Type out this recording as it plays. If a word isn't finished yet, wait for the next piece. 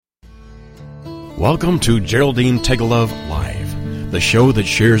Welcome to Geraldine Tegelov Live, the show that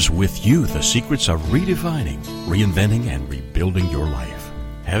shares with you the secrets of redefining, reinventing, and rebuilding your life.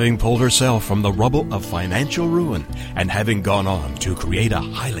 Having pulled herself from the rubble of financial ruin and having gone on to create a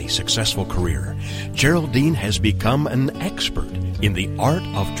highly successful career, Geraldine has become an expert in the art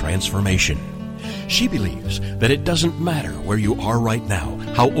of transformation. She believes that it doesn't matter where you are right now,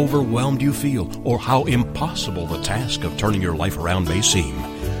 how overwhelmed you feel, or how impossible the task of turning your life around may seem.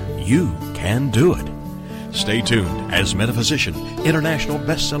 You can do it. Stay tuned as metaphysician, international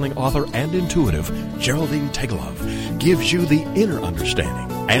best-selling author, and intuitive Geraldine Tegelov gives you the inner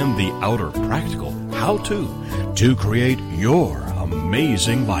understanding and the outer practical how-to create your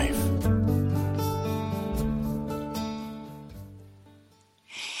amazing life.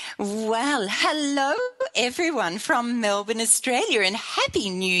 Well, hello everyone from Melbourne, Australia, and Happy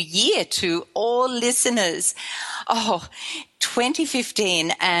New Year to all listeners.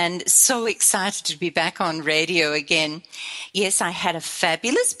 2015, and so excited to be back on radio again. Yes, I had a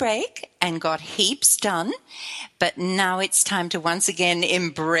fabulous break and got heaps done, but now it's time to once again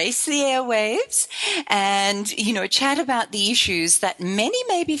embrace the airwaves and, chat about the issues that many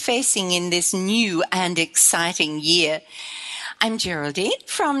may be facing in this new and exciting year. I'm Geraldine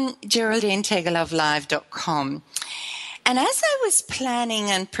from GeraldineTegelovLive.com. And as I was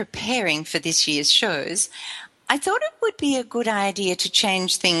planning and preparing for this year's shows, I thought it would be a good idea to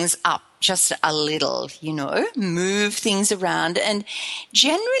change things up just a little, move things around and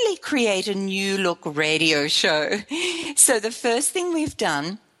generally create a new look radio show. So the first thing we've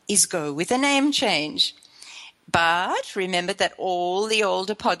done is go with a name change. But remember that all the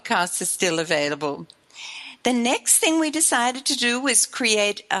older podcasts are still available. The next thing we decided to do was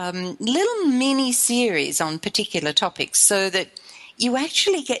create little mini series on particular topics so that you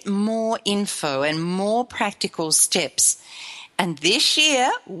actually get more info and more practical steps. And this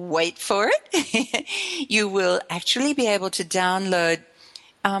year, wait for it, you will actually be able to download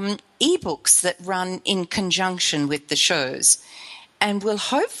ebooks that run in conjunction with the shows and will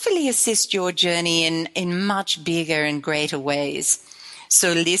hopefully assist your journey in much bigger and greater ways.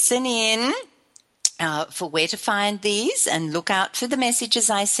 So listen in for where to find these and look out for the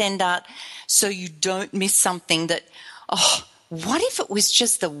messages I send out so you don't miss something that, what if it was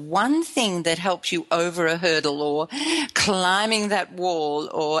just the one thing that helps you over a hurdle or climbing that wall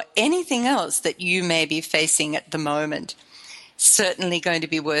or anything else that you may be facing at the moment? Certainly going to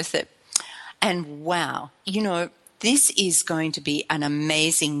be worth it. And wow, this is going to be an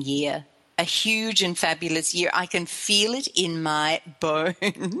amazing year. A huge and fabulous year. I can feel it in my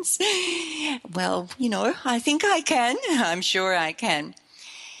bones. Well, I think I can. I'm sure I can.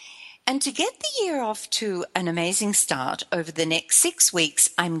 And to get the year off to an amazing start over the next 6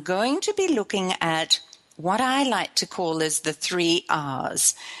 weeks, I'm going to be looking at what I like to call as the 3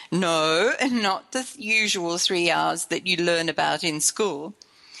 R's. No, not the usual 3 R's that you learn about in school.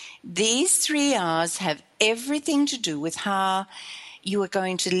 These 3 R's have everything to do with how you are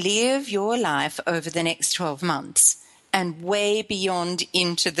going to live your life over the next 12 months and way beyond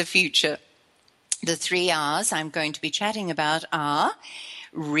into the future. The 3 R's I'm going to be chatting about are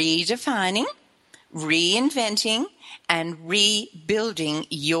redefining, reinventing, and rebuilding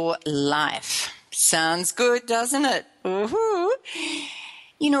your life. Sounds good, doesn't it? Woohoo!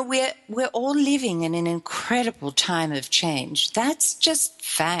 We're all living in an incredible time of change. That's just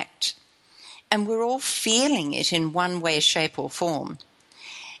fact. And we're all feeling it in one way, shape, or form.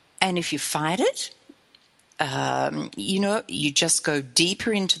 And if you fight it, you just go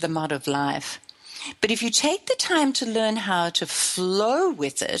deeper into the mud of life. But if you take the time to learn how to flow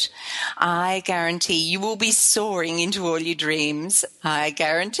with it, I guarantee you will be soaring into all your dreams. I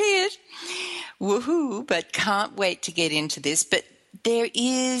guarantee it. Woohoo, but can't wait to get into this. But there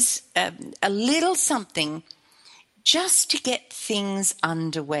is a little something just to get things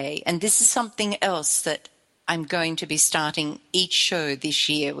underway. And this is something else that I'm going to be starting each show this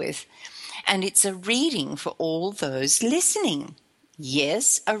year with. And it's a reading for all those listening.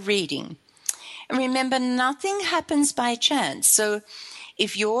 Yes, a reading. And remember, nothing happens by chance. So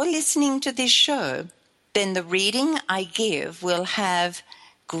if you're listening to this show, then the reading I give will have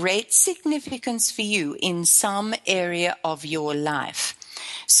great significance for you in some area of your life.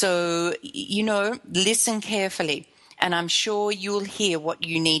 So, listen carefully. And I'm sure you'll hear what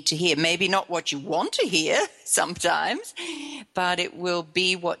you need to hear. Maybe not what you want to hear sometimes, but it will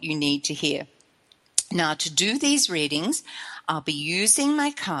be what you need to hear. Now, to do these readings, I'll be using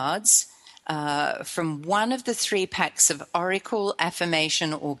my cards from one of the 3 packs of Oracle,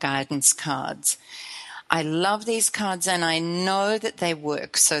 Affirmation, or Guidance cards. I love these cards and I know that they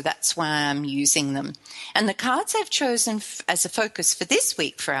work, so that's why I'm using them. And the cards I've chosen as a focus for this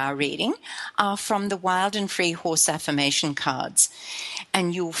week for our reading are from the Wild and Free Horse Affirmation cards.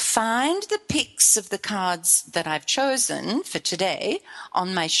 And you'll find the pics of the cards that I've chosen for today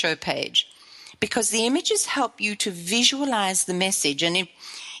on my show page, because the images help you to visualize the message. And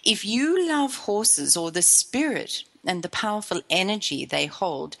if you love horses or the spirit and the powerful energy they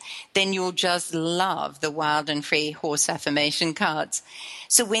hold, then you'll just love the Wild and Free Horse Affirmation cards.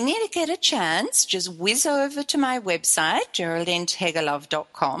 So when you get a chance, just whiz over to my website,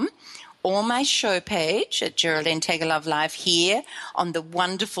 GeraldineTegelov.com, or my show page at Geraldine Tegelov Live here on the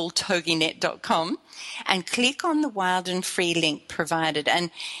wonderful TogiNet.com, and click on the Wild and Free link provided.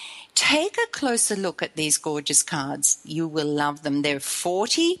 And take a closer look at these gorgeous cards. You will love them. There are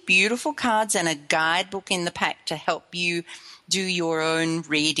 40 beautiful cards and a guidebook in the pack to help you do your own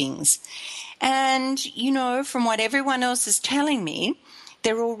readings. And, you know, from what everyone else is telling me,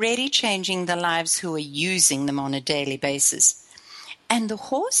 they're already changing the lives who are using them on a daily basis. And the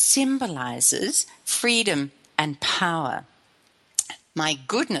horse symbolizes freedom and power. My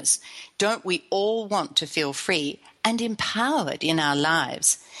goodness, don't we all want to feel free and empowered in our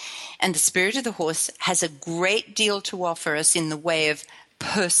lives? And the spirit of the horse has a great deal to offer us in the way of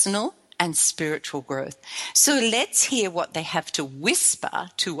personal and spiritual growth. So let's hear what they have to whisper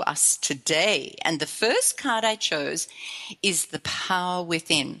to us today. And the first card I chose is the Power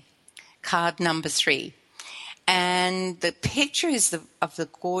Within, card number 3. And the picture is of the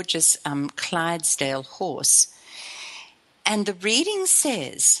gorgeous Clydesdale horse. And the reading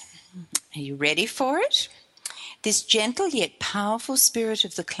says, are you ready for it? This gentle yet powerful spirit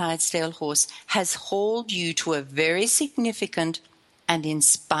of the Clydesdale horse has hauled you to a very significant and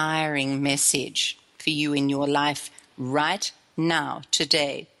inspiring message for you in your life right now,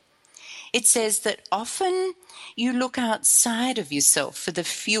 today. It says that often you look outside of yourself for the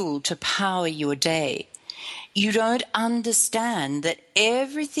fuel to power your day. You don't understand that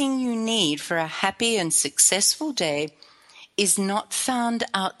everything you need for a happy and successful day is not found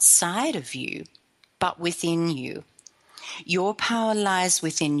outside of you, but within you. Your power lies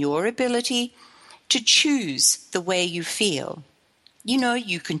within your ability to choose the way you feel. You know,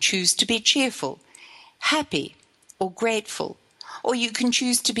 you can choose to be cheerful, happy, or grateful, or you can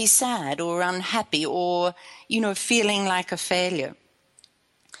choose to be sad or unhappy or, feeling like a failure.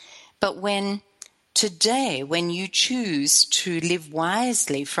 But when you choose to live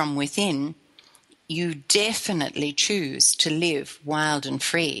wisely from within, you definitely choose to live wild and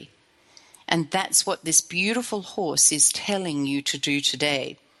free. And that's what this beautiful horse is telling you to do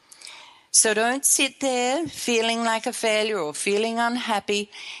today. So don't sit there feeling like a failure or feeling unhappy.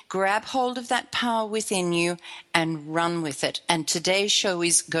 Grab hold of that power within you and run with it. And today's show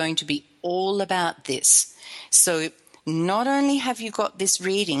is going to be all about this. So not only have you got this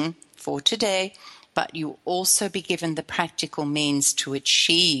reading for today, but you'll also be given the practical means to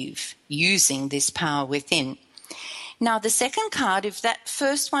achieve using this power within. Now, the second card, if that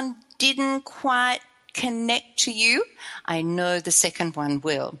first one didn't quite connect to you, I know the second one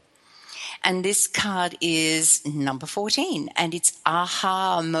will. And this card is number 14, and it's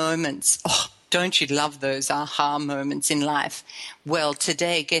aha moments. Oh, don't you love those aha moments in life? Well,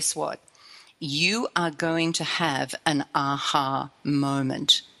 today, guess what? You are going to have an aha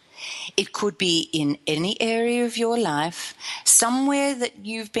moment. It could be in any area of your life, somewhere that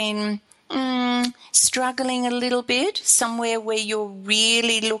you've been struggling a little bit, somewhere where you're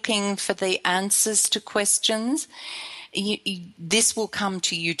really looking for the answers to questions. This will come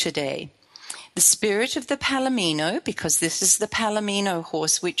to you today. The spirit of the Palomino, because this is the Palomino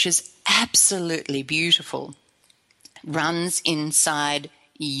horse, which is absolutely beautiful, runs inside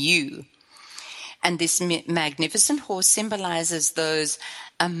you. And this magnificent horse symbolizes those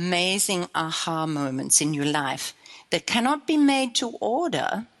amazing aha moments in your life that cannot be made to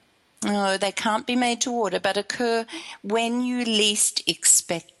order. No, they can't be made to order, but occur when you least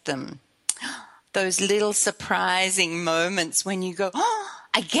expect them. Those little surprising moments when you go, oh,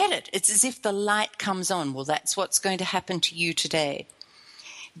 I get it. It's as if the light comes on. Well, that's what's going to happen to you today.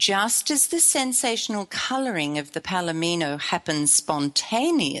 Just as the sensational coloring of the Palomino happens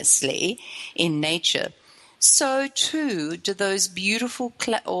spontaneously in nature, so too do those beautiful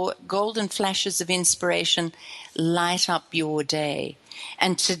or golden flashes of inspiration light up your day.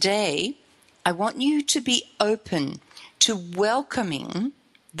 And today, I want you to be open to welcoming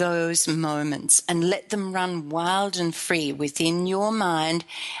those moments and let them run wild and free within your mind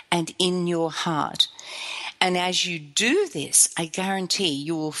and in your heart. And as you do this, I guarantee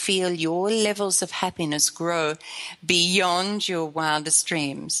you will feel your levels of happiness grow beyond your wildest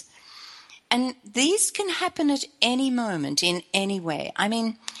dreams. And these can happen at any moment in any way. I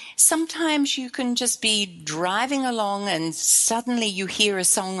mean, sometimes you can just be driving along and suddenly you hear a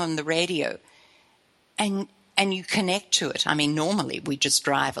song on the radio and you connect to it. I mean, normally we just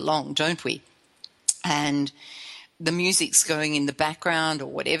drive along, don't we? And the music's going in the background or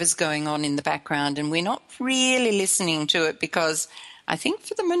whatever's going on in the background, and we're not really listening to it because I think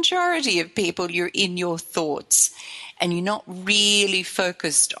for the majority of people, you're in your thoughts and you're not really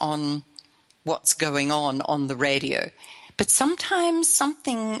focused on what's going on the radio. But sometimes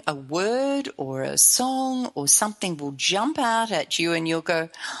something, a word or a song or something will jump out at you and you'll go,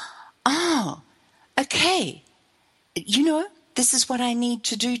 oh, okay, this is what I need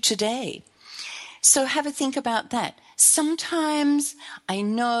to do today. So have a think about that. Sometimes I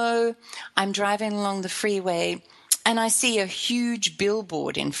know I'm driving along the freeway and I see a huge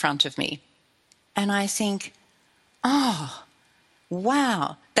billboard in front of me. And I think, oh,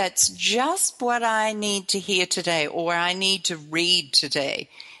 wow, that's just what I need to hear today or I need to read today.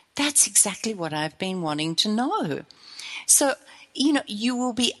 That's exactly what I've been wanting to know. So, you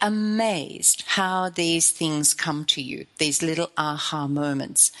will be amazed how these things come to you, these little aha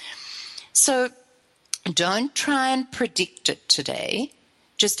moments. So don't try and predict it today.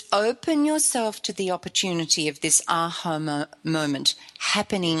 Just open yourself to the opportunity of this aha moment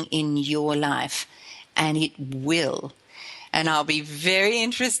happening in your life, and it will. And I'll be very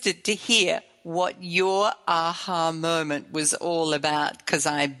interested to hear what your aha moment was all about, because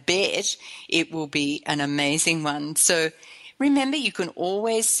I bet it will be an amazing one. So remember, you can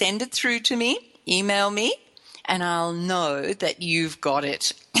always send it through to me, email me, and I'll know that you've got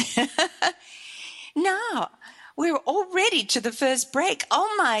it. Now, we're already to the first break.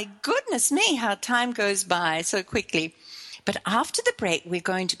 Oh my goodness me, how time goes by so quickly. But after the break, we're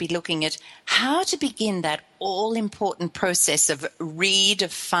going to be looking at how to begin that all-important process of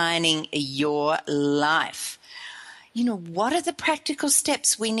redefining your life. What are the practical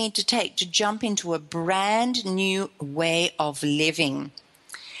steps we need to take to jump into a brand new way of living?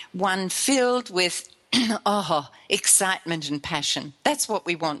 One filled with, excitement and passion. That's what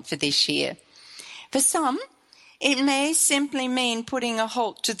we want for this year. For some, it may simply mean putting a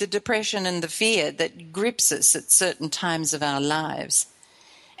halt to the depression and the fear that grips us at certain times of our lives.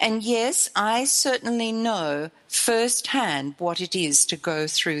 And yes, I certainly know firsthand what it is to go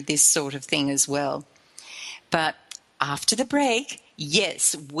through this sort of thing as well. But after the break,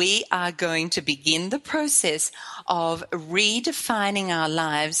 yes, we are going to begin the process of redefining our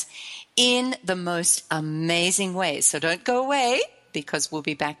lives in the most amazing way. So don't go away, because we'll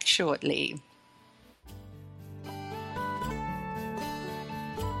be back shortly.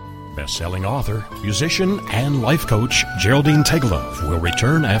 Best-selling author, musician, and life coach Geraldine Tegelov will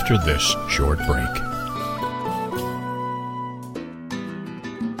return after this short break.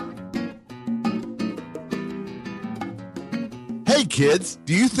 Hey kids,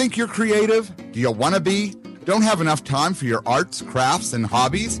 do you think you're creative? Do you want to be? Don't have enough time for your arts, crafts, and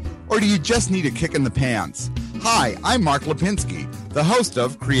hobbies? Or do you just need a kick in the pants? Hi, I'm Mark Lipinski, the host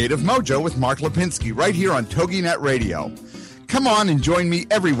of Creative Mojo with Mark Lipinski, right here on TogiNet Radio. Come on and join me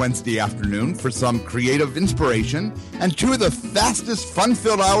every Wednesday afternoon for some creative inspiration and 2 of the fastest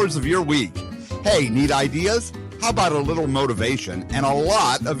fun-filled hours of your week. Hey, need ideas? How about a little motivation and a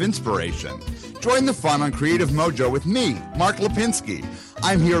lot of inspiration? Join the fun on Creative Mojo with me, Mark Lipinski.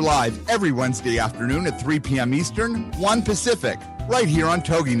 I'm here live every Wednesday afternoon at 3 p.m. Eastern, 1 Pacific, right here on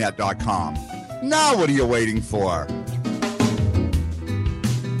TogiNet.com. Now what are you waiting for?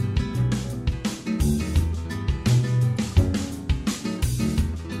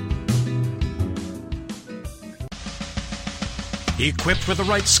 Equipped with the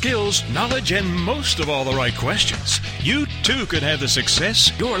right skills, knowledge, and most of all the right questions, you too could have the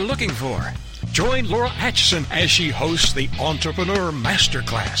success you're looking for. Join Laura Atchison as she hosts the Entrepreneur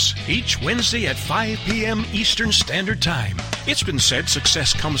Masterclass each Wednesday at 5 p.m. Eastern Standard Time. It's been said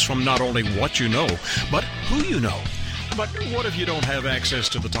success comes from not only what you know, but who you know. But what if you don't have access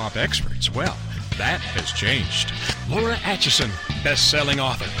to the top experts? Well, that has changed. Laura Atchison, best-selling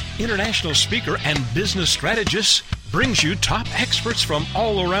author, international speaker, and business strategist, brings you top experts from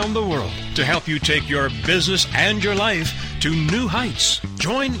all around the world to help you take your business and your life to new heights.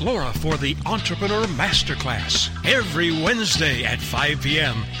 Join Laura for the Entrepreneur Masterclass every Wednesday at 5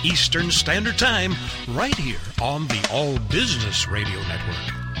 p.m. Eastern Standard Time, right here on the All Business Radio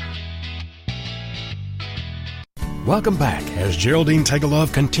Network. Welcome back as Geraldine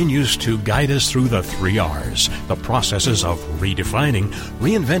Tegelov continues to guide us through the 3 R's, the processes of redefining,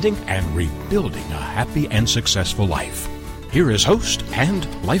 reinventing, and rebuilding a happy and successful life. Here is host and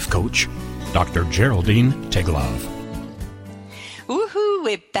life coach, Dr. Geraldine Tegelov. Woohoo!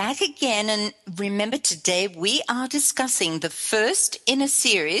 we're back again, and remember today we are discussing the first in a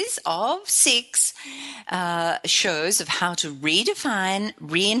series of 6 shows of how to redefine,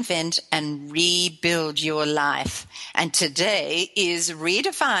 reinvent, and rebuild your life. And today is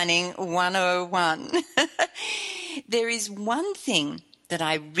Redefining 101. There is one thing that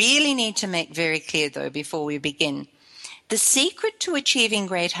I really need to make very clear, though, before we begin. The secret to achieving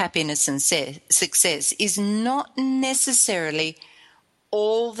great happiness and success is not necessarily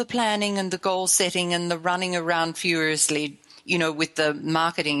all the planning and the goal setting and the running around furiously, with the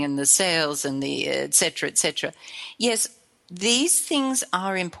marketing and the sales and the et cetera, et cetera. Yes, these things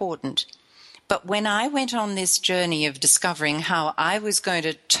are important. But when I went on this journey of discovering how I was going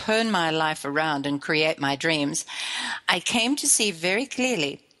to turn my life around and create my dreams, I came to see very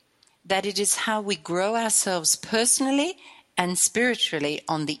clearly that it is how we grow ourselves personally and spiritually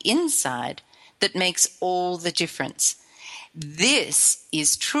on the inside that makes all the difference. This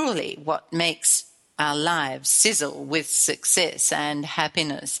is truly what makes our lives sizzle with success and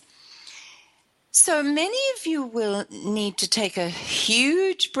happiness. So many of you will need to take a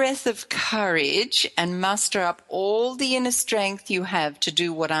huge breath of courage and muster up all the inner strength you have to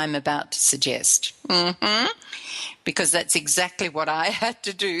do what I'm about to suggest. Because that's exactly what I had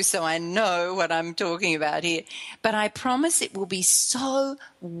to do, so I know what I'm talking about here. But I promise it will be so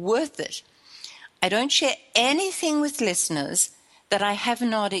worth it. I don't share anything with listeners that I have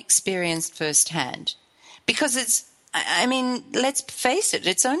not experienced firsthand. Because let's face it,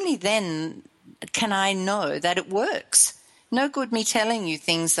 it's only then can I know that it works. No good me telling you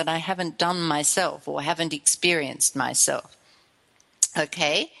things that I haven't done myself or haven't experienced myself.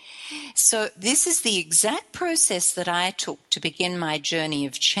 Okay? So this is the exact process that I took to begin my journey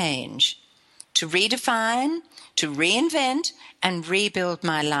of change, to redefine, to reinvent, and rebuild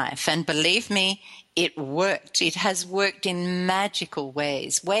my life. And believe me, it worked. It has worked in magical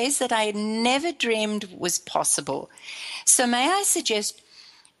ways, ways that I never dreamed was possible. So may I suggest,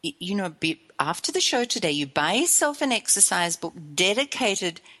 after the show today, you buy yourself an exercise book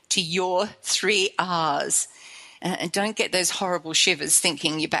dedicated to your 3 R's. And don't get those horrible shivers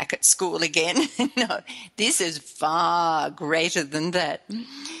thinking you're back at school again. No, this is far greater than that.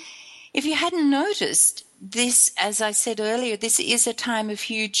 If you hadn't noticed, this, as I said earlier, this is a time of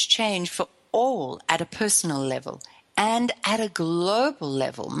huge change for all at a personal level and at a global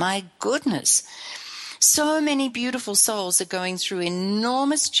level. My goodness. So many beautiful souls are going through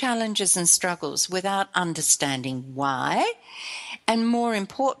enormous challenges and struggles without understanding why, and more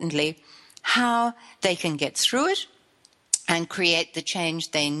importantly, how they can get through it and create the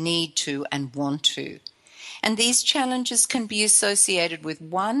change they need to and want to. And these challenges can be associated with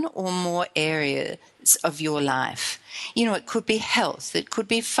one or more areas of your life. It could be health, it could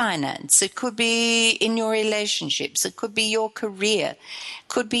be finance, it could be in your relationships, it could be your career, it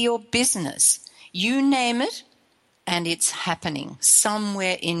could be your business. You name it, and it's happening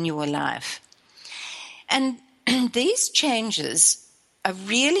somewhere in your life. And these changes are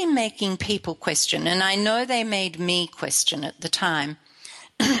really making people question, and I know they made me question at the time.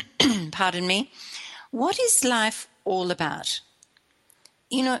 Pardon me. What is life all about?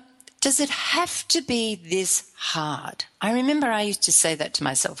 Does it have to be this hard? I remember I used to say that to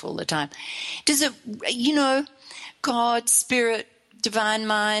myself all the time. Does it, God, Spirit, Divine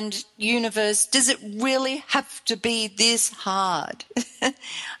Mind, Universe, does it really have to be this hard?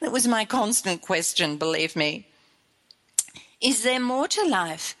 That was my constant question, believe me. Is there more to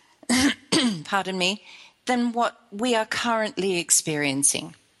life, pardon me, than what we are currently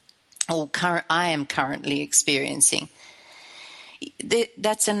experiencing, or I am currently experiencing?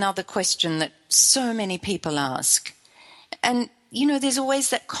 That's another question that so many people ask. And, there's always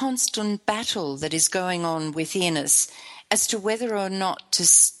that constant battle that is going on within us as to whether or not to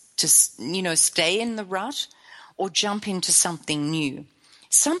stay in the rut or jump into something new,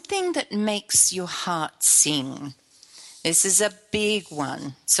 something that makes your heart sing. This is a big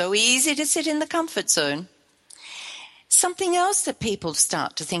one. So easy to sit in the comfort zone. Something else that people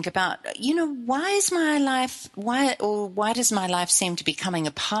start to think about, why does my life seem to be coming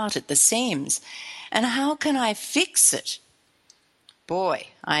apart at the seams? And how can I fix it? Boy,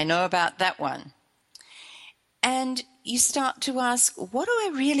 I know about that one. And you start to ask, what do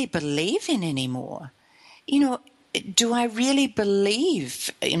I really believe in anymore? Do I really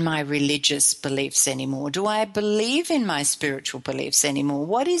believe in my religious beliefs anymore? Do I believe in my spiritual beliefs anymore?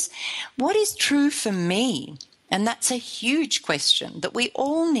 What is true for me? And that's a huge question that we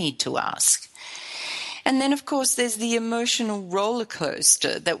all need to ask. And then, of course, there's the emotional roller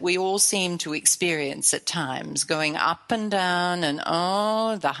coaster that we all seem to experience at times, going up and down and,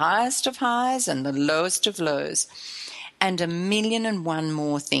 the highest of highs and the lowest of lows. and 1,000,001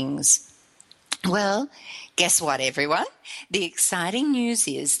 more things. Well, guess what, everyone? The exciting news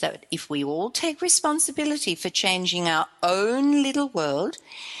is that if we all take responsibility for changing our own little world,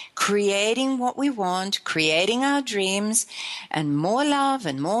 creating what we want, creating our dreams, and more love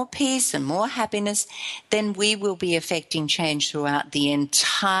and more peace and more happiness, then we will be affecting change throughout the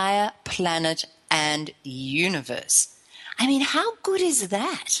entire planet and universe. I mean, how good is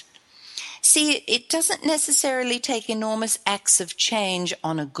that? See, it doesn't necessarily take enormous acts of change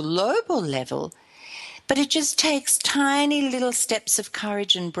on a global level, but it just takes tiny little steps of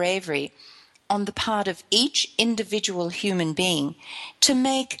courage and bravery on the part of each individual human being to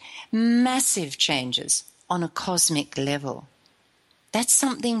make massive changes on a cosmic level. That's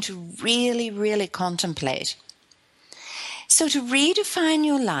something to really, really contemplate. So to redefine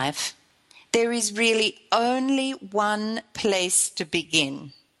your life, there is really only one place to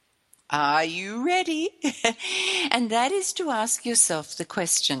begin. Are you ready? And that is to ask yourself the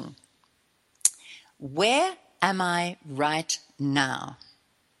question, where am I right now?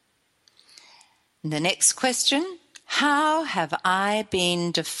 The next question, how have I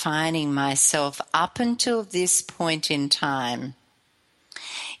been defining myself up until this point in time?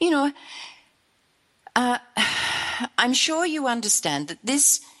 You know, I'm sure you understand that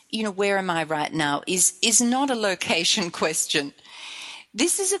this, where am I right now, is not a location question.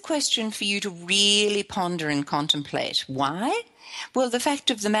 This is a question for you to really ponder and contemplate. Why? Well, the fact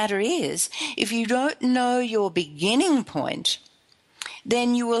of the matter is, if you don't know your beginning point,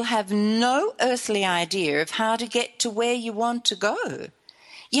 then you will have no earthly idea of how to get to where you want to go.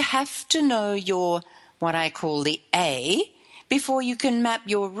 You have to know your, what I call the A, before you can map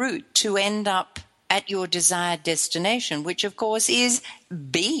your route to end up at your desired destination, which of course is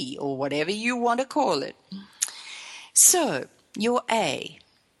B, or whatever you want to call it. So, your A,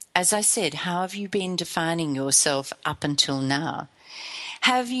 as I said, how have you been defining yourself up until now?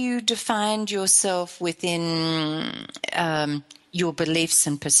 Have you defined yourself within your beliefs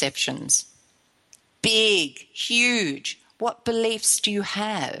and perceptions? Big, huge. What beliefs do you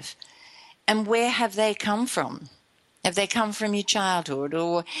have? And where have they come from? Have they come from your childhood,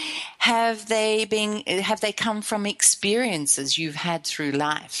 or have they come from experiences you've had through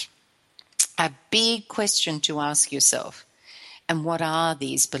life? A big question to ask yourself. And what are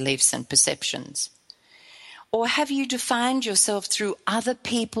these beliefs and perceptions? Or have you defined yourself through other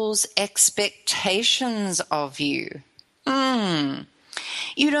people's expectations of you?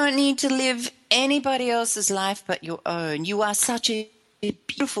 You don't need to live anybody else's life but your own. You are such a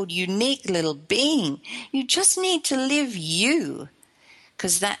beautiful, unique little being. You just need to live you,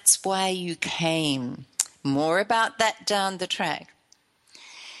 because that's why you came. More about that down the track.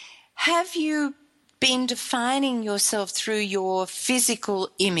 Have you been defining yourself through your physical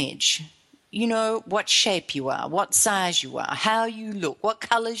image? You know, what shape you are, what size you are, how you look, what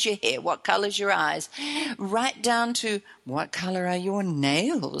color's your hair, what color's your eyes, right down to what color are your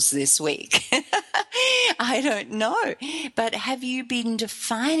nails this week? I don't know. But have you been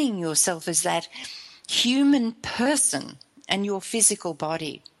defining yourself as that human person and your physical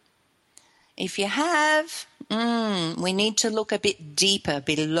body? If you have, we need to look a bit deeper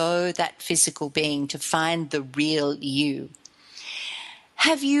below that physical being to find the real you.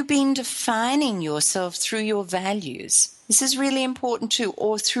 Have you been defining yourself through your values? This is really important too,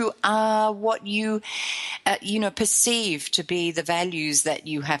 or through what you, perceive to be the values that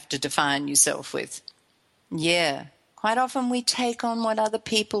you have to define yourself with. Yeah, quite often we take on what other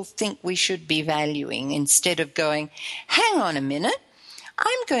people think we should be valuing instead of going, hang on a minute,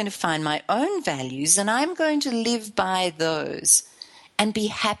 I'm going to find my own values and I'm going to live by those and be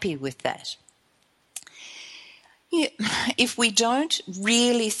happy with that. If we don't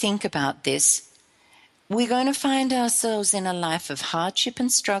really think about this, we're going to find ourselves in a life of hardship and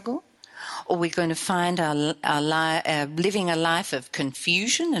struggle, or we're going to find living a life of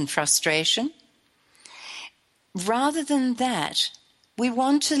confusion and frustration. Rather than that, we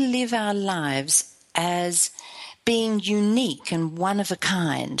want to live our lives as being unique and one of a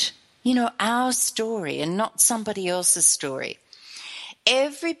kind. Our story and not somebody else's story.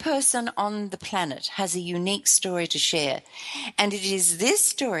 Every person on the planet has a unique story to share, and it is this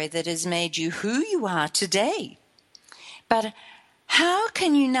story that has made you who you are today. But how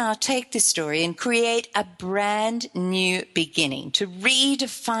can you now take this story and create a brand new beginning to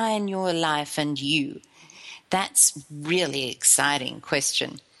redefine your life and you? That's really exciting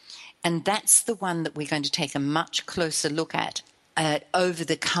question, and that's the one that we're going to take a much closer look at over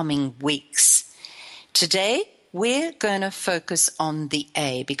the coming weeks. Today, we're going to focus on the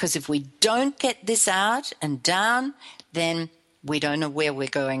A, because if we don't get this out and down, then we don't know where we're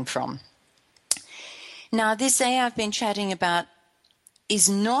going from. Now, this A I've been chatting about is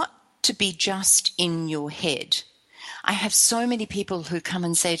not to be just in your head. I have so many people who come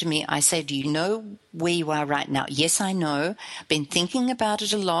and say to me, I say, do you know where you are right now? Yes, I know. Been thinking about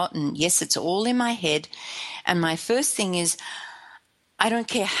it a lot, and yes, it's all in my head. And my first thing is, I don't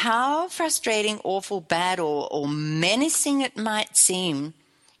care how frustrating, awful, bad, or menacing it might seem,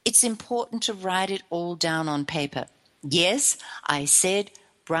 it's important to write it all down on paper. Yes, I said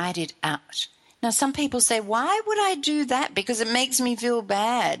write it out. Now, some people say, why would I do that? Because it makes me feel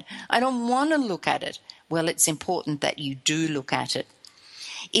bad. I don't want to look at it. Well, it's important that you do look at it.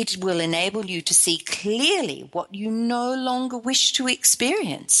 It will enable you to see clearly what you no longer wish to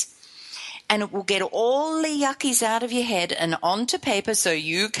experience. And it will get all the yuckies out of your head and onto paper so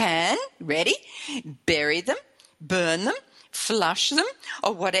you can, ready, bury them, burn them, flush them,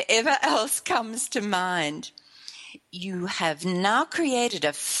 or whatever else comes to mind. You have now created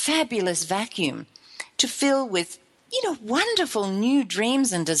a fabulous vacuum to fill with, wonderful new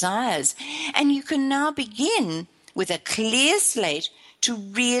dreams and desires. And you can now begin with a clear slate to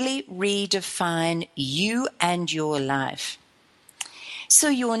really redefine you and your life. So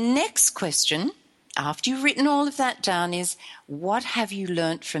your next question, after you've written all of that down, is what have you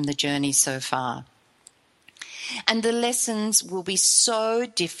learnt from the journey so far? And the lessons will be so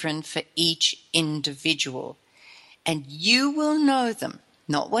different for each individual. And you will know them,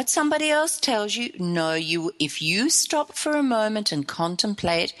 not what somebody else tells you. No, if you stop for a moment and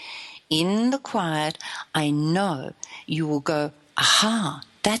contemplate in the quiet, I know you will go, aha,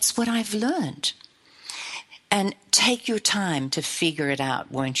 that's what I've learned. And take your time to figure it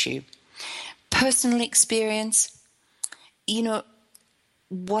out, won't you? Personal experience,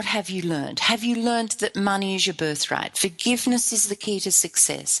 what have you learned? Have you learned that money is your birthright? Forgiveness is the key to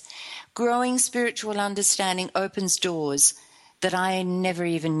success. Growing spiritual understanding opens doors that I never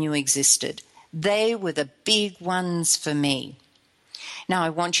even knew existed. They were the big ones for me. Now I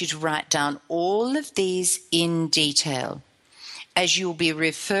want you to write down all of these in detail, as you'll be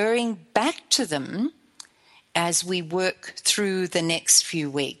referring back to them as we work through the next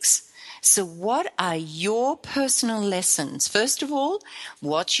few weeks. So what are your personal lessons? First of all,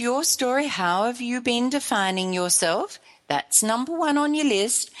 what's your story? How have you been defining yourself? That's number one on your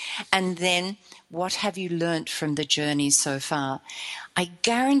list. And then what have you learnt from the journey so far? I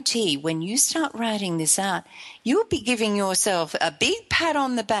guarantee when you start writing this out, you'll be giving yourself a big pat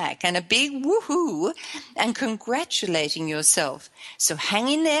on the back and a big woohoo and congratulating yourself. So hang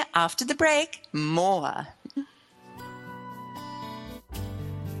in there. After the break, more.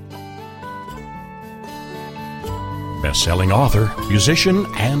 Best-selling author, musician,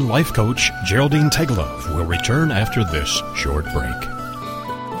 and life coach Geraldine Tegelov will return after this short break.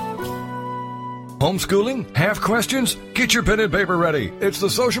 Homeschooling? Have questions? Get your pen and paper ready. It's the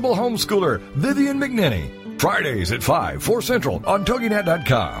sociable homeschooler, Vivian McNinney. Fridays at 5, 4 Central on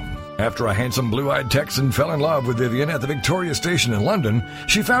TogiNet.com. After a handsome blue-eyed Texan fell in love with Vivian at the Victoria Station in London,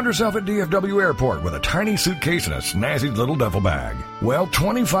 she found herself at DFW Airport with a tiny suitcase and a snazzy little duffel bag. Well,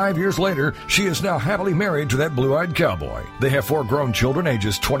 25 years later, she is now happily married to that blue-eyed cowboy. They have 4 grown children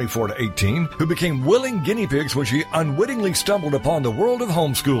ages 24 to 18 who became willing guinea pigs when she unwittingly stumbled upon the world of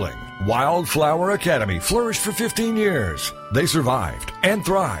homeschooling. Wildflower Academy flourished for 15 years. They survived and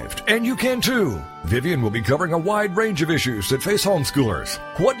thrived, and you can too. Vivian will be covering a wide range of issues that face homeschoolers.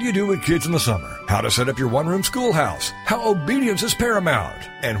 What do you do with kids in the summer? How to set up your one-room schoolhouse? How obedience is paramount?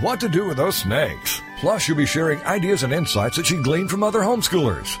 And what to do with those snakes? Plus, you'll be sharing ideas and insights that she gleaned from other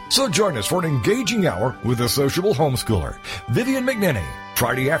homeschoolers. So join us for an engaging hour with the sociable homeschooler, Vivian McNinney.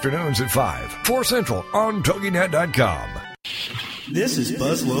 Friday afternoons at 5, 4 Central on TogiNet.com. This is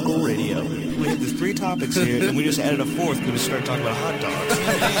Buzz Local Radio. We have the 3 topics here, and we just added a 4th because we started talking about hot dogs.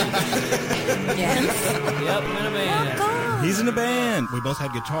 Yes. Yep, I'm in a band. He's in a band. We both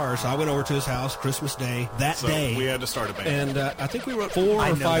had guitars, so I went over to his house Christmas Day day. We had to start a band. And I think we wrote 4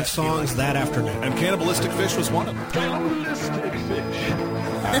 or 5 songs that afternoon. And Cannibalistic Fish was one of them. Cannibalistic Fish.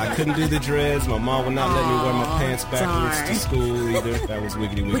 I couldn't do the dreads. My mom would not let me wear my pants backwards to school either. That was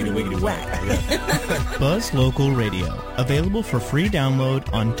wiggity, wiggity, wiggity, whack. Yeah. Buzz Local Radio. Available for free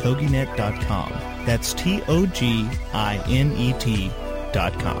download on TogiNet.com. That's TogiNet.com.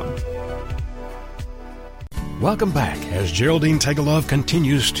 Welcome back as Geraldine Tegelov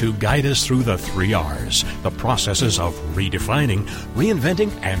continues to guide us through the 3 R's, the processes of redefining,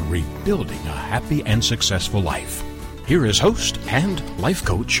 reinventing, and rebuilding a happy and successful life. Here is host and life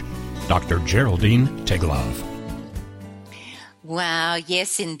coach, Dr. Geraldine Tegelov. Wow,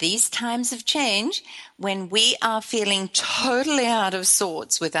 yes, in these times of change, when we are feeling totally out of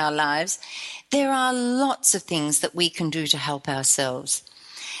sorts with our lives, there are lots of things that we can do to help ourselves.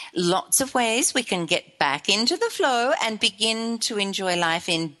 Lots of ways we can get back into the flow and begin to enjoy life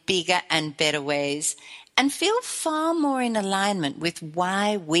in bigger and better ways and feel far more in alignment with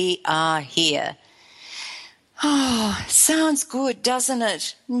why we are here. Oh, sounds good, doesn't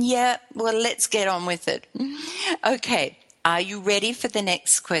it? Yeah, well, let's get on with it. Okay, are you ready for the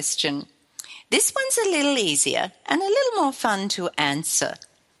next question? This one's a little easier and a little more fun to answer.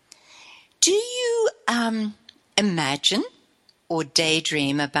 Do you imagine or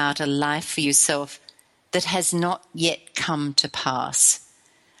daydream about a life for yourself that has not yet come to pass?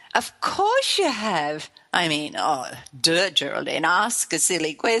 Of course you have. I mean, Geraldine, ask a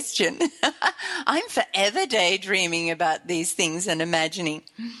silly question. I'm forever daydreaming about these things and imagining.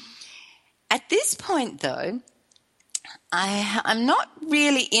 At this point, though, I'm not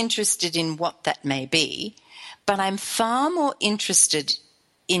really interested in what that may be, but I'm far more interested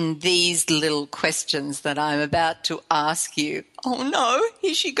in these little questions that I'm about to ask you. Oh no,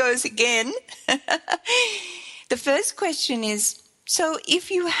 here she goes again. The first question is, so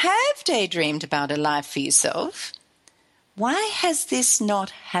if you have daydreamed about a life for yourself, why has this not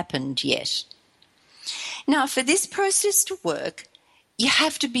happened yet? Now, for this process to work, you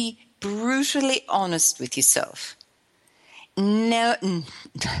have to be brutally honest with yourself. No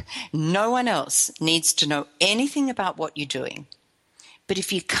one else needs to know anything about what you're doing. But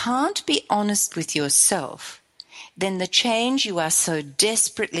if you can't be honest with yourself, then the change you are so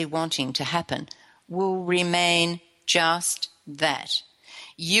desperately wanting to happen will remain just that.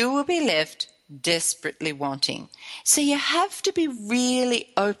 You will be left desperately wanting. So you have to be really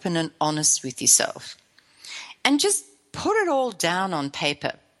open and honest with yourself. And just put it all down on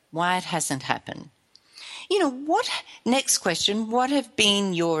paper, why it hasn't happened. Next question, what have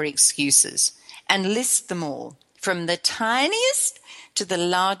been your excuses? And list them all, from the tiniest to the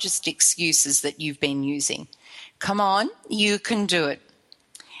largest excuses that you've been using. Come on, you can do it.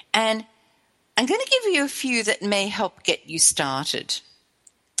 And I'm going to give you a few that may help get you started.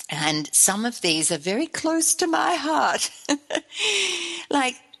 And some of these are very close to my heart.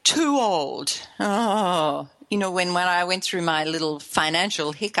 Like, too old. When I went through my little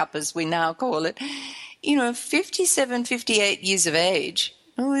financial hiccup, as we now call it, 57, 58 years of age,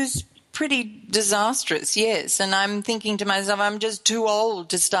 it was pretty disastrous, yes. And I'm thinking to myself, I'm just too old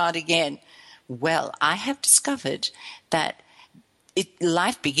to start again. Well, I have discovered that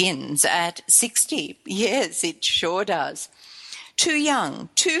life begins at 60. Yes, it sure does. Too young,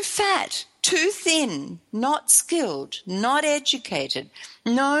 too fat, too thin, not skilled, not educated,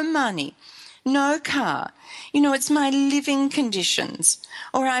 no money, no car. It's my living conditions,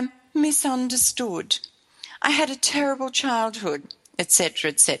 or I'm misunderstood. I had a terrible childhood, etc.,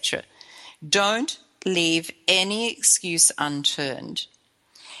 etc. Don't leave any excuse unturned.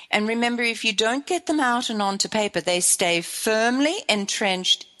 And remember, if you don't get them out and onto paper, they stay firmly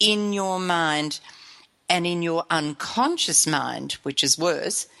entrenched in your mind and in your unconscious mind, which is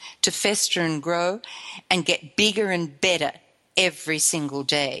worse, to fester and grow and get bigger and better every single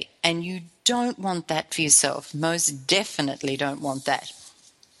day. And you don't want that for yourself. Most definitely don't want that.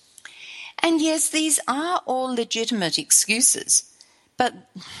 And yes, these are all legitimate excuses. But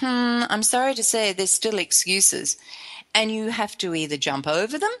I'm sorry to say they're still excuses. And you have to either jump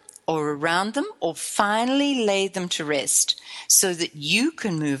over them or around them or finally lay them to rest so that you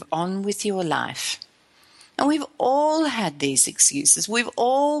can move on with your life. And we've all had these excuses. We've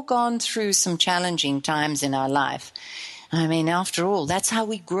all gone through some challenging times in our life. I mean, after all, that's how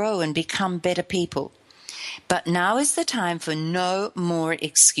we grow and become better people. But now is the time for no more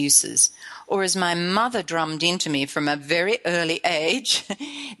excuses. Or as my mother drummed into me from a very early age,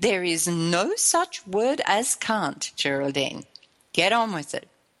 there is no such word as can't, Geraldine. Get on with it.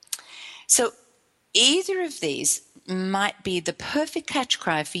 So either of these might be the perfect catch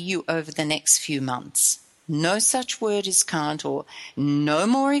cry for you over the next few months. No such word as can't, or no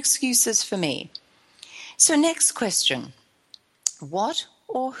more excuses for me. So next question. What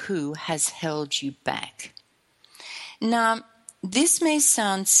or who has held you back? Now, this may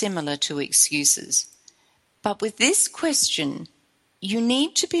sound similar to excuses, but with this question, you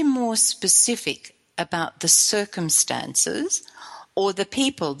need to be more specific about the circumstances or the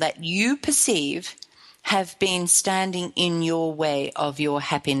people that you perceive have been standing in your way of your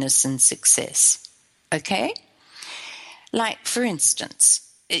happiness and success. Okay? Like, for instance,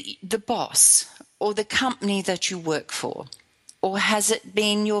 the boss or the company that you work for. Or has it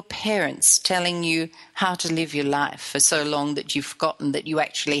been your parents telling you how to live your life for so long that you've forgotten that you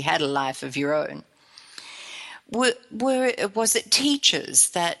actually had a life of your own? Was it teachers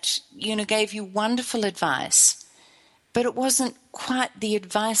that, gave you wonderful advice, but it wasn't quite the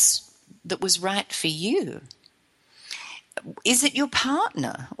advice that was right for you? Is it your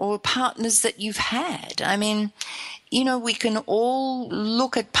partner or partners that you've had? I mean, you know, we can all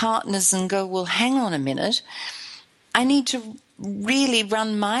look at partners and go, well, hang on a minute. I need to really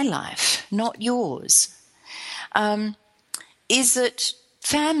run my life, not yours. Is it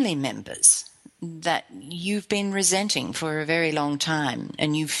family members that you've been resenting for a very long time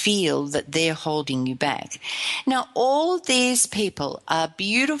and you feel that they're holding you back? Now, all these people are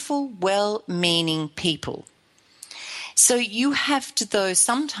beautiful, well-meaning people. So you have to, though,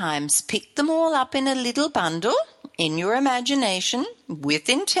 sometimes pick them all up in a little bundle in your imagination with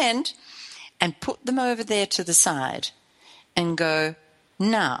intent and put them over there to the side and go,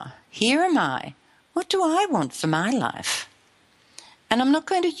 now, here am I. What do I want for my life? And I'm not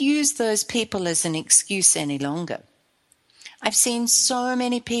going to use those people as an excuse any longer. I've seen so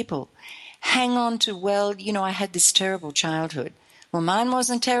many people hang on to, well, you know, I had this terrible childhood. Well, mine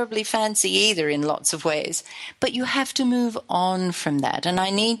wasn't terribly fancy either in lots of ways. But you have to move on from that. And I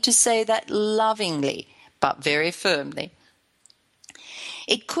need to say that lovingly, but very firmly.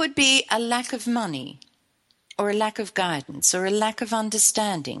 It could be a lack of money, or a lack of guidance, or a lack of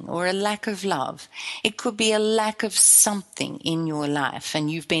understanding, or a lack of love. It could be a lack of something in your life, and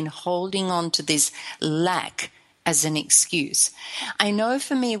you've been holding on to this lack as an excuse. I know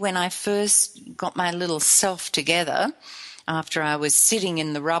for me, when I first got my little self together, after I was sitting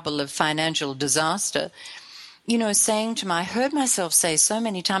in the rubble of financial disaster, you know, I heard myself say so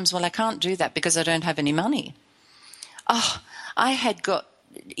many times, well, I can't do that because I don't have any money. Oh, I had got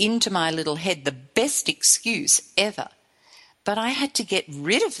into my little head the best excuse ever. But I had to get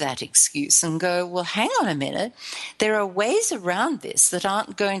rid of that excuse and go, well, hang on a minute. There are ways around this that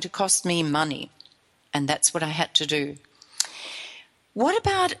aren't going to cost me money. And that's what I had to do. What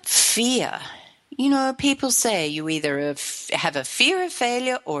about fear? You know, people say you either have a fear of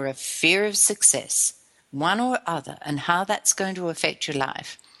failure or a fear of success, one or other, and how that's going to affect your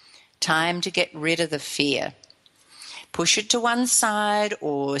life. Time to get rid of the fear. Push it to one side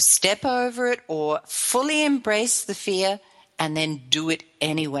or step over it or fully embrace the fear and then do it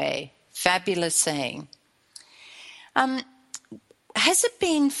anyway. Fabulous saying. Has it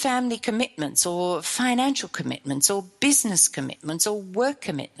been family commitments or financial commitments or business commitments or work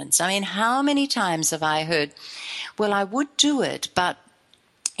commitments? I mean, how many times have I heard, well, I would do it, but,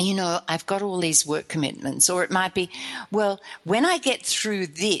 you know, I've got all these work commitments. Or it might be, well, when I get through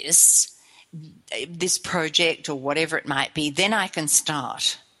this project or whatever it might be, then I can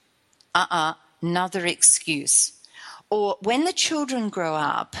start. Another excuse. Or when the children grow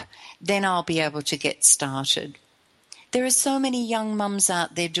up, then I'll be able to get started. There are so many young mums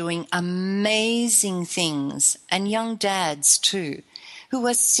out there doing amazing things, and young dads too, who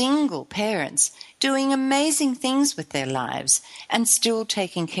are single parents doing amazing things with their lives and still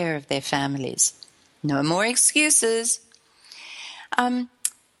taking care of their families. No more excuses.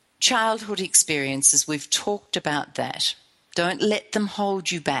 Childhood experiences, we've talked about that. Don't let them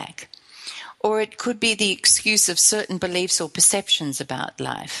hold you back. Or it could be the excuse of certain beliefs or perceptions about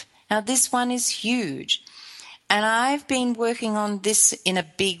life. Now, this one is huge. And I've been working on this in a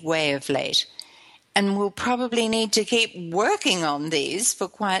big way of late. And we'll probably need to keep working on these for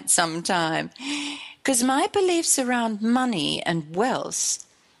quite some time. Because my beliefs around money and wealth,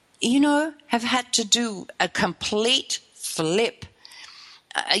 you know, have had to do a complete flip.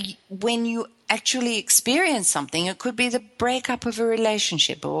 When you actually experience something, it could be the breakup of a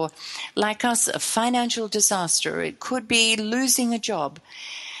relationship, or like us, a financial disaster. It could be losing a job.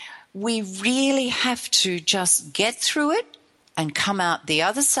 We really have to just get through it and come out the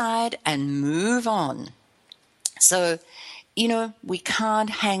other side and move on. So, you know, we can't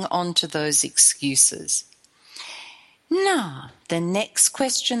hang on to those excuses. Now, the next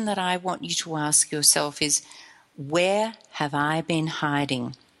question that I want you to ask yourself is, where have I been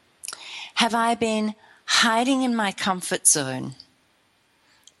hiding? Have I been hiding in my comfort zone?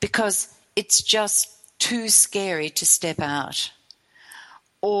 Because it's just too scary to step out.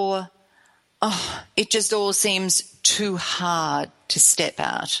 Or, it just all seems too hard to step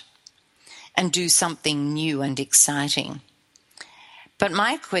out and do something new and exciting. But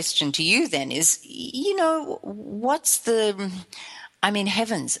my question to you then is, you know,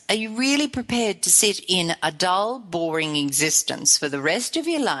 heavens, are you really prepared to sit in a dull, boring existence for the rest of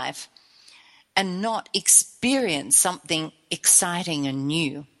your life and not experience something exciting and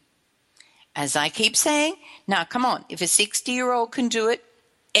new? As I keep saying, now come on, if a 60-year-old can do it,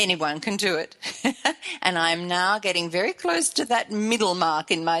 anyone can do it. And I'm now getting very close to that middle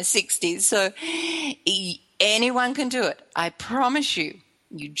mark in my 60s. So anyone can do it. I promise you.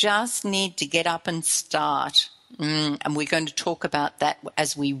 You just need to get up and start. And we're going to talk about that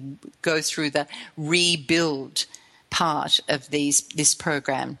as we go through the rebuild part of this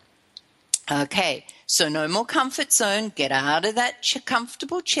program. Okay, so no more comfort zone. Get out of that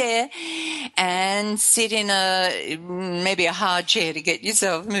comfortable chair and sit in maybe a hard chair to get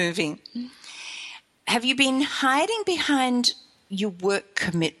yourself moving. Have you been hiding behind your work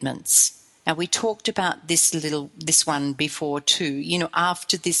commitments? Now, we talked about this one before too,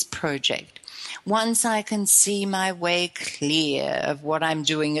 after this project. Once I can see my way clear of what I'm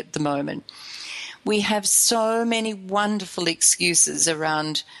doing at the moment. We have so many wonderful excuses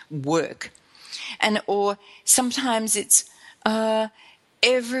around work. Or sometimes it's,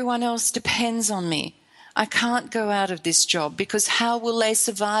 everyone else depends on me. I can't go out of this job because how will they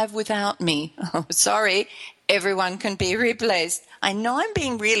survive without me? Oh, sorry, everyone can be replaced. I know I'm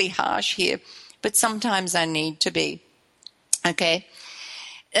being really harsh here, but sometimes I need to be. Okay?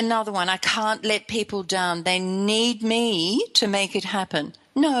 Another one, I can't let people down. They need me to make it happen.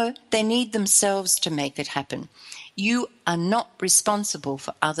 No, they need themselves to make it happen. You are not responsible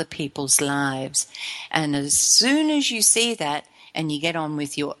for other people's lives. And as soon as you see that and you get on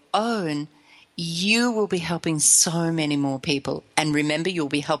with your own, you will be helping so many more people. And remember, you'll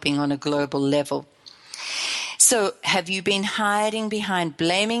be helping on a global level. So have you been hiding behind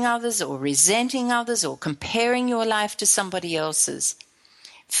blaming others or resenting others or comparing your life to somebody else's?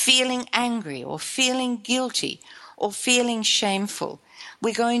 Feeling angry or feeling guilty or feeling shameful?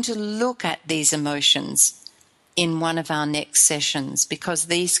 We're going to look at these emotions in one of our next sessions because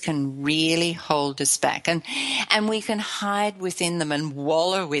these can really hold us back. And we can hide within them and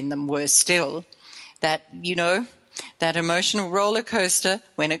wallow in them, worse still. That emotional roller coaster,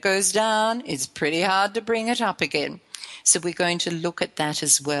 when it goes down, it's pretty hard to bring it up again. So we're going to look at that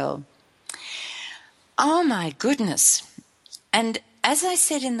as well. Oh, my goodness. And as I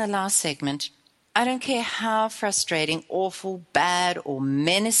said in the last segment, I don't care how frustrating, awful, bad, or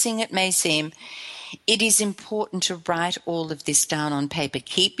menacing it may seem, it is important to write all of this down on paper.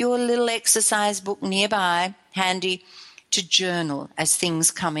 Keep your little exercise book nearby, handy, to journal as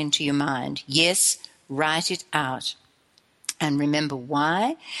things come into your mind. Yes, write it out. And remember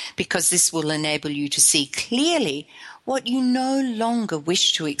why? Because this will enable you to see clearly what you no longer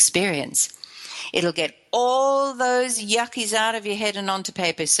wish to experience. It'll get all those yuckies out of your head and onto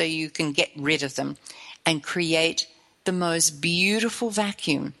paper so you can get rid of them and create the most beautiful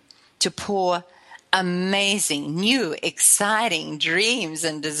vacuum to pour amazing, new, exciting dreams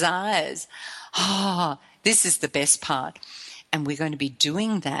and desires. This is the best part. And we're going to be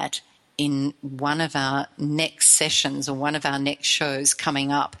doing that in one of our next sessions or one of our next shows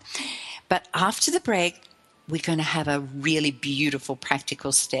coming up. But after the break, we're going to have a really beautiful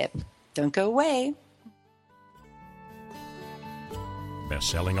practical step. Don't go away.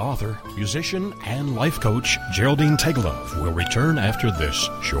 Best-selling author, musician, and life coach Geraldine Tegelov will return after this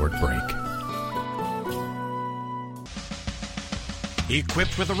short break.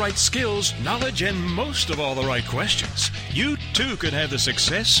 Equipped with the right skills, knowledge, and most of all the right questions, you too could have the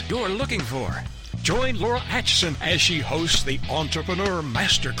success you're looking for. Join Laura Atchison as she hosts the Entrepreneur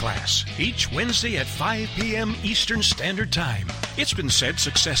Masterclass each Wednesday at 5 p.m. Eastern Standard Time. It's been said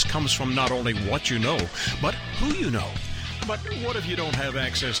success comes from not only what you know, but who you know. But what if you don't have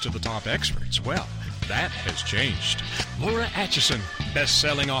access to the top experts? Well, that has changed. Laura Atchison,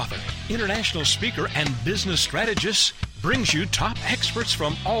 best-selling author, international speaker, and business strategist, brings you top experts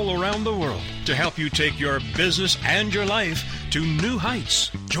from all around the world to help you take your business and your life to new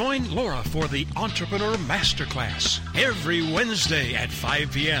heights. Join Laura for the Entrepreneur Masterclass every Wednesday at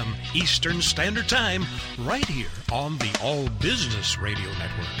 5 p.m. Eastern Standard Time, right here on the All Business Radio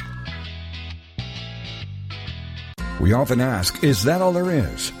Network. We often ask, is that all there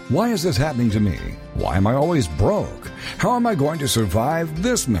is? Why is this happening to me? Why am I always broke? How am I going to survive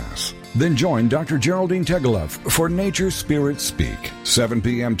this mess? Then join Dr. Geraldine Tegelov for Nature Spirit Speak, 7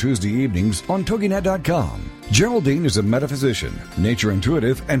 p.m. Tuesday evenings on TogiNet.com. Geraldine is a metaphysician, nature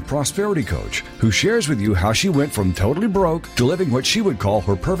intuitive, and prosperity coach who shares with you how she went from totally broke to living what she would call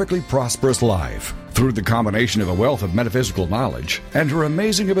her perfectly prosperous life. Through the combination of a wealth of metaphysical knowledge and her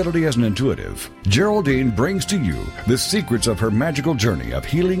amazing ability as an intuitive, Geraldine brings to you the secrets of her magical journey of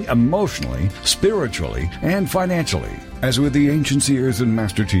healing emotionally, spiritually, and financially. As with the ancient seers and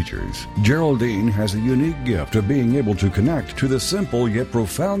master teachers, Geraldine has a unique gift of being able to connect to the simple yet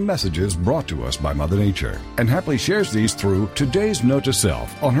profound messages brought to us by Mother Nature, and happily shares these through today's note to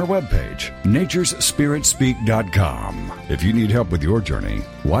self on her webpage, naturespiritspeak.com. If you need help with your journey,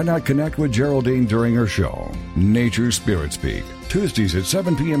 why not connect with Geraldine during her show, Nature Spirit Speak, Tuesdays at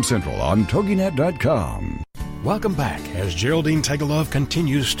 7 p.m. Central on TogiNet.com. Welcome back as Geraldine Tegelov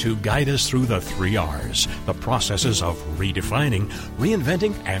continues to guide us through the 3 R's, the processes of redefining,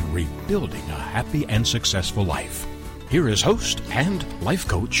 reinventing, and rebuilding a happy and successful life. here is host and life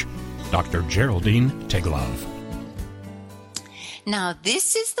coach, Dr. Geraldine Tegelov. Now,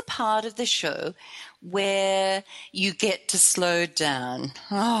 this is the part of the show where you get to slow down.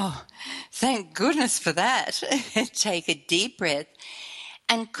 Oh, thank goodness for that. Take a deep breath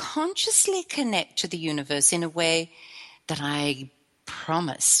and consciously connect to the universe in a way that I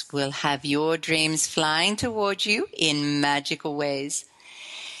promise will have your dreams flying towards you in magical ways.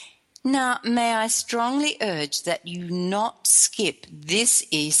 Now, may I strongly urge that you not skip this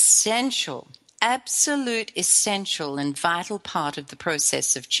essential, absolute essential and vital part of the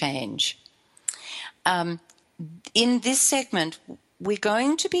process of change. In this segment, we're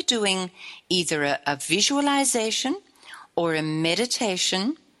going to be doing either a visualization or a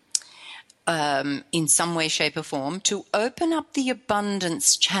meditation in some way, shape, or form to open up the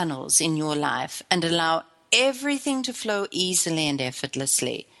abundance channels in your life and allow everything to flow easily and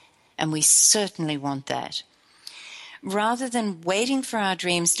effortlessly. And we certainly want that. Rather than waiting for our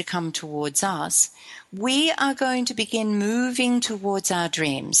dreams to come towards us, we are going to begin moving towards our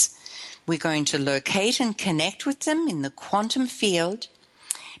dreams. We're going to locate and connect with them in the quantum field,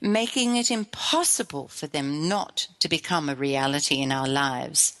 making it impossible for them not to become a reality in our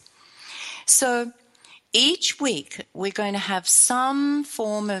lives. So each week we're going to have some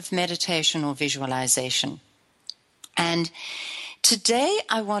form of meditation or visualization. And today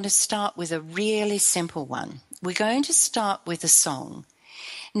I want to start with a really simple one. We're going to start with a song.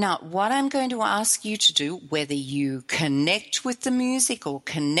 Now, what I'm going to ask you to do, whether you connect with the music or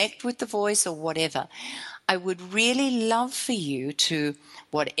connect with the voice or whatever, I would really love for you to,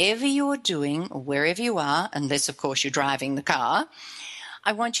 whatever you're doing or wherever you are, unless, of course, you're driving the car,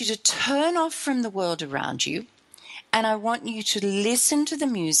 I want you to turn off from the world around you, and I want you to listen to the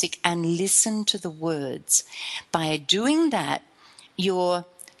music and listen to the words. By doing that, you're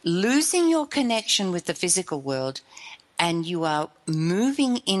losing your connection with the physical world, and you are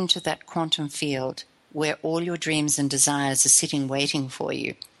moving into that quantum field where all your dreams and desires are sitting waiting for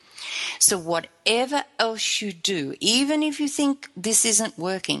you. So whatever else you do, even if you think this isn't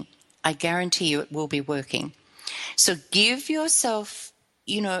working, I guarantee you it will be working. So give yourself,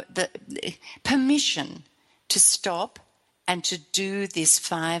 the permission to stop and to do this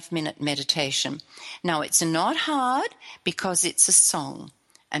 5-minute meditation. Now, it's not hard because it's a song.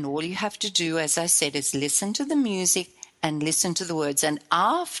 And all you have to do, as I said, is listen to the music and listen to the words. And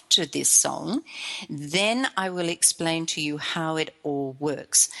after this song, then I will explain to you how it all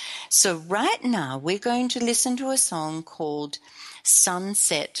works. So right now, we're going to listen to a song called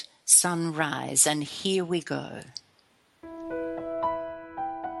Sunset, Sunrise. And here we go.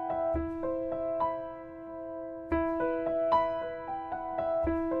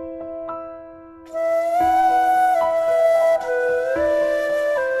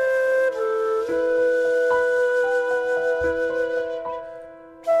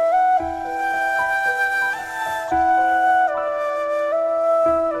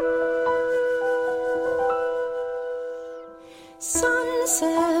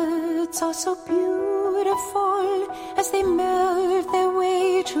 Sunsets are so beautiful as they melt their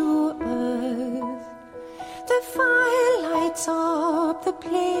way to earth. The fire lights up the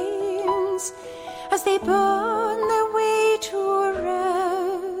plains as they burn their way to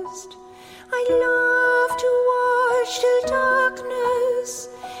rest. I love to watch till darkness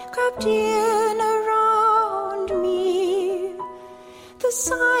crept in around me. The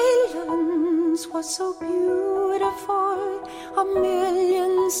silence was so beautiful, a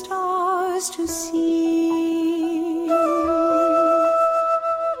million stars to see.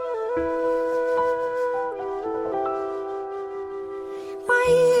 Why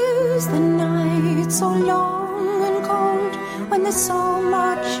is the night so long and cold when there's so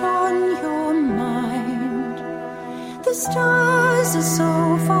much on your mind? The stars are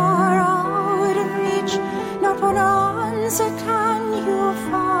so far out of reach, not one answer can you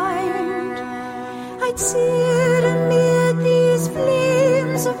find. I'd sit amid these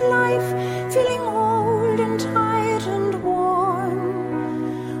flames of life, feeling old and tired and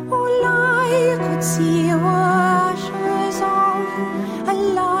worn. All I could see were ashes of a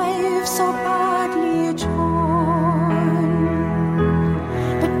life so badly torn.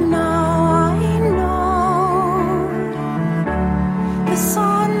 But now I know the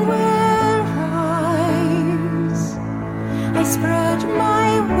sun will rise. I spread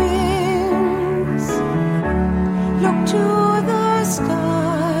my wings, look to the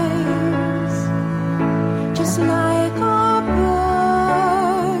skies, just like a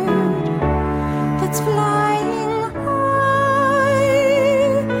bird that's flying high.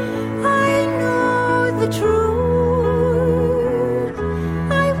 I know the truth,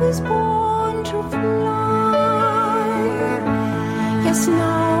 I was born to fly.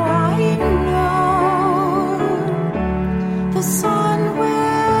 now I know the sun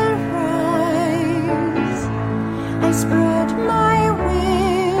will rise. I spread my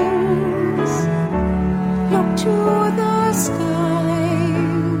wings, look to the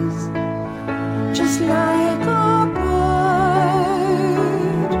skies, just like a bird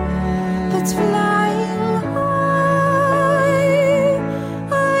that's flying high.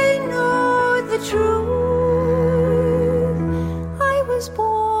 I know the truth, I was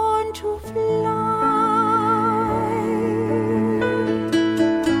born to fly.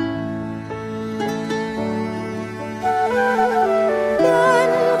 Then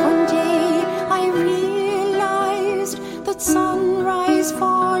one day I realized that sunrise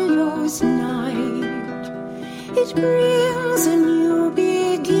follows night. It brings a new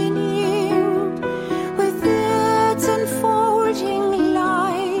beginning with its unfolding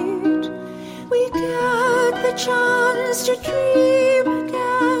light. We get the chance to dream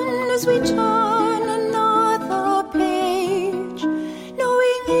again as we turn another page,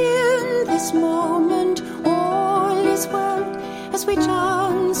 knowing in this moment all is well as we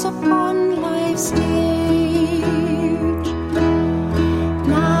dance upon life's stage.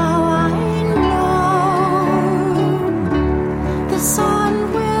 Now I know the sun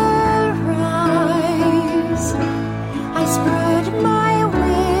will rise. I spread my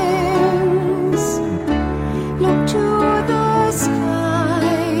wings, look to the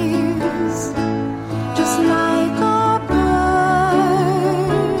skies, just like a bird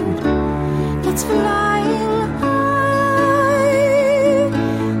that's flying high.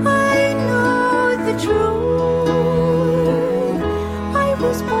 I know the truth, I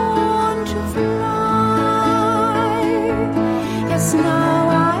was born to fly. Yes, now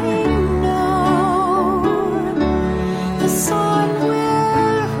I know the sun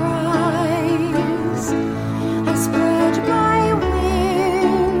will rise. I spread my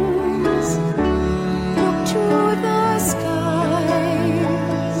wings, look to the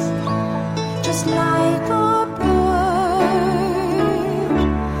skies, just like a bird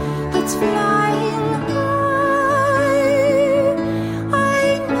that's flying high. I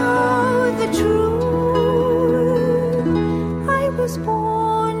know the truth, I was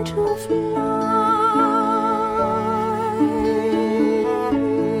born to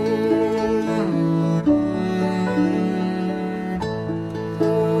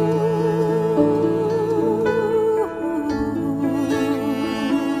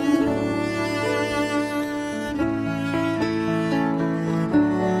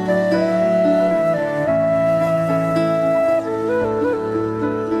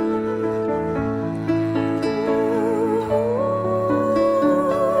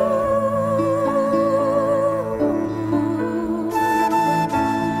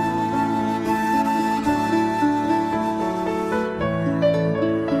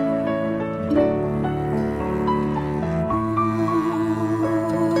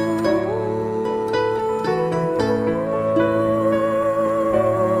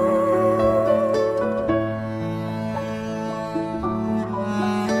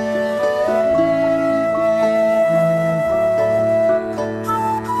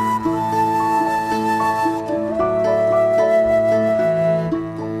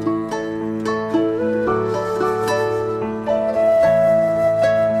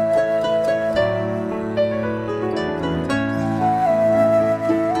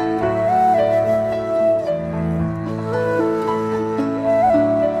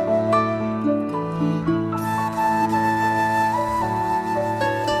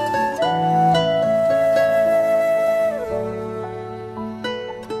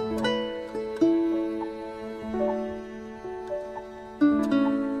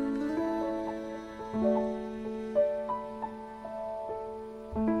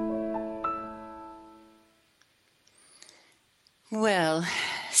Well,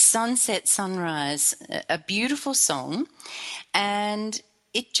 Sunset Sunrise, a beautiful song, and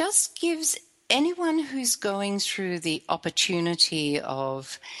it just gives anyone who's going through the opportunity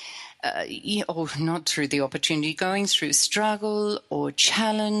of, or not through the opportunity, going through struggle or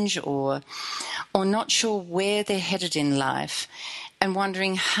challenge or not sure where they're headed in life and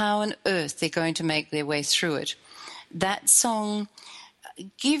wondering how on earth they're going to make their way through it. That song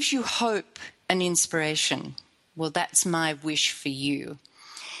gives you hope and inspiration. Well, that's my wish for you.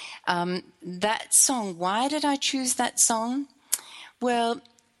 That song, why did I choose that song? Well,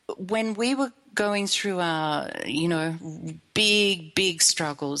 when we were going through our, big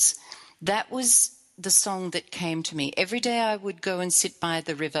struggles, that was the song that came to me. Every day I would go and sit by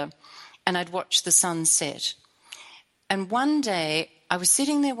the river and I'd watch the sun set. And one day I was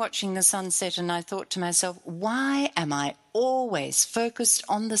sitting there watching the sunset, and I thought to myself, why am I always focused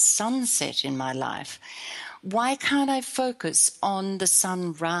on the sunset in my life? Why can't I focus on the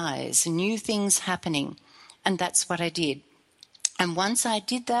sunrise, new things happening? And that's what I did. And once I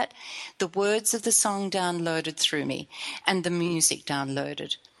did that, the words of the song downloaded through me, and the music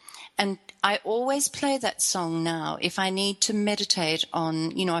downloaded. And I always play that song now if I need to meditate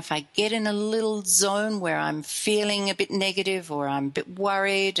on, if I get in a little zone where I'm feeling a bit negative or I'm a bit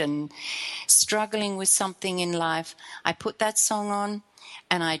worried and struggling with something in life, I put that song on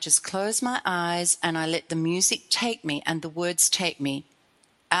and I just close my eyes and I let the music take me and the words take me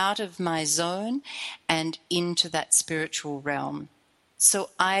out of my zone and into that spiritual realm.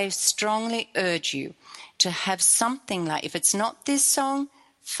 So I strongly urge you to have something like, if it's not this song,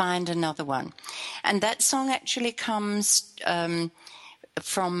 find another one. And that song actually comes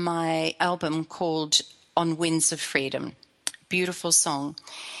from my album called On Winds of Freedom. Beautiful song.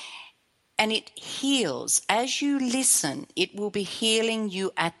 And it heals. As you listen, it will be healing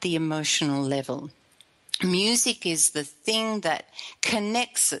you at the emotional level. Music is the thing that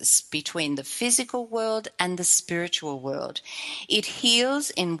connects us between the physical world and the spiritual world. It heals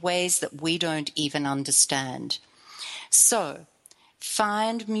in ways that we don't even understand. So,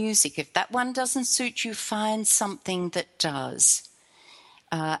 find music. If that one doesn't suit you, find something that does.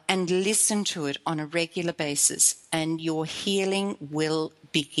 And listen to it on a regular basis, and your healing will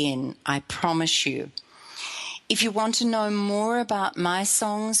begin. I promise you. If you want to know more about my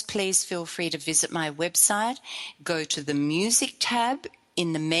songs, please feel free to visit my website. Go to the music tab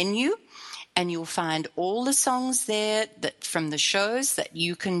in the menu, and you'll find all the songs there from the shows that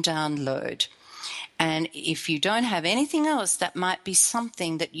you can download. And if you don't have anything else, that might be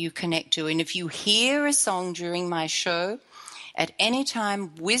something that you connect to. And if you hear a song during my show, at any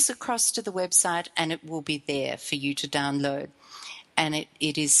time, whiz across to the website and it will be there for you to download. And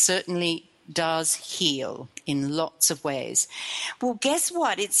it is certainly does heal in lots of ways. Well, guess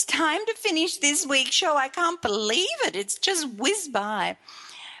what? It's time to finish this week's show. I can't believe it. It's just whizzed by.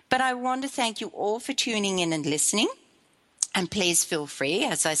 But I want to thank you all for tuning in and listening. And please feel free,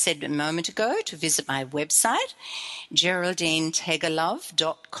 as I said a moment ago, to visit my website,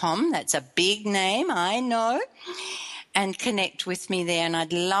 GeraldineTegelove.com. That's a big name, I know. And connect with me there. And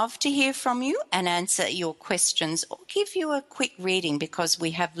I'd love to hear from you and answer your questions or give you a quick reading, because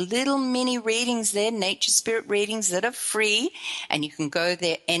we have little mini readings there, nature spirit readings that are free, and you can go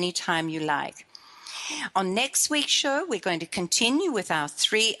there anytime you like. On next week's show, we're going to continue with our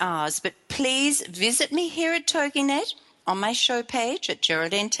 3 R's, but please visit me here at TogiNet on my show page at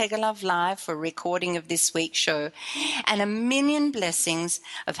Geraldine Tegelove Live for a recording of this week's show. And a million blessings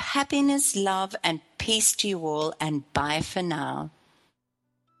of happiness, love, and peace to you all, and bye for now.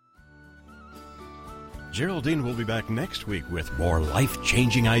 Geraldine will be back next week with more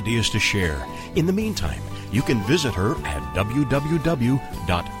life-changing ideas to share. In the meantime, you can visit her at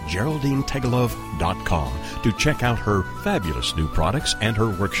www.GeraldineTegelove.com to check out her fabulous new products and her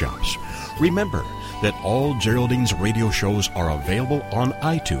workshops. Remember that all Geraldine's radio shows are available on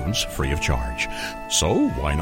iTunes free of charge. So why not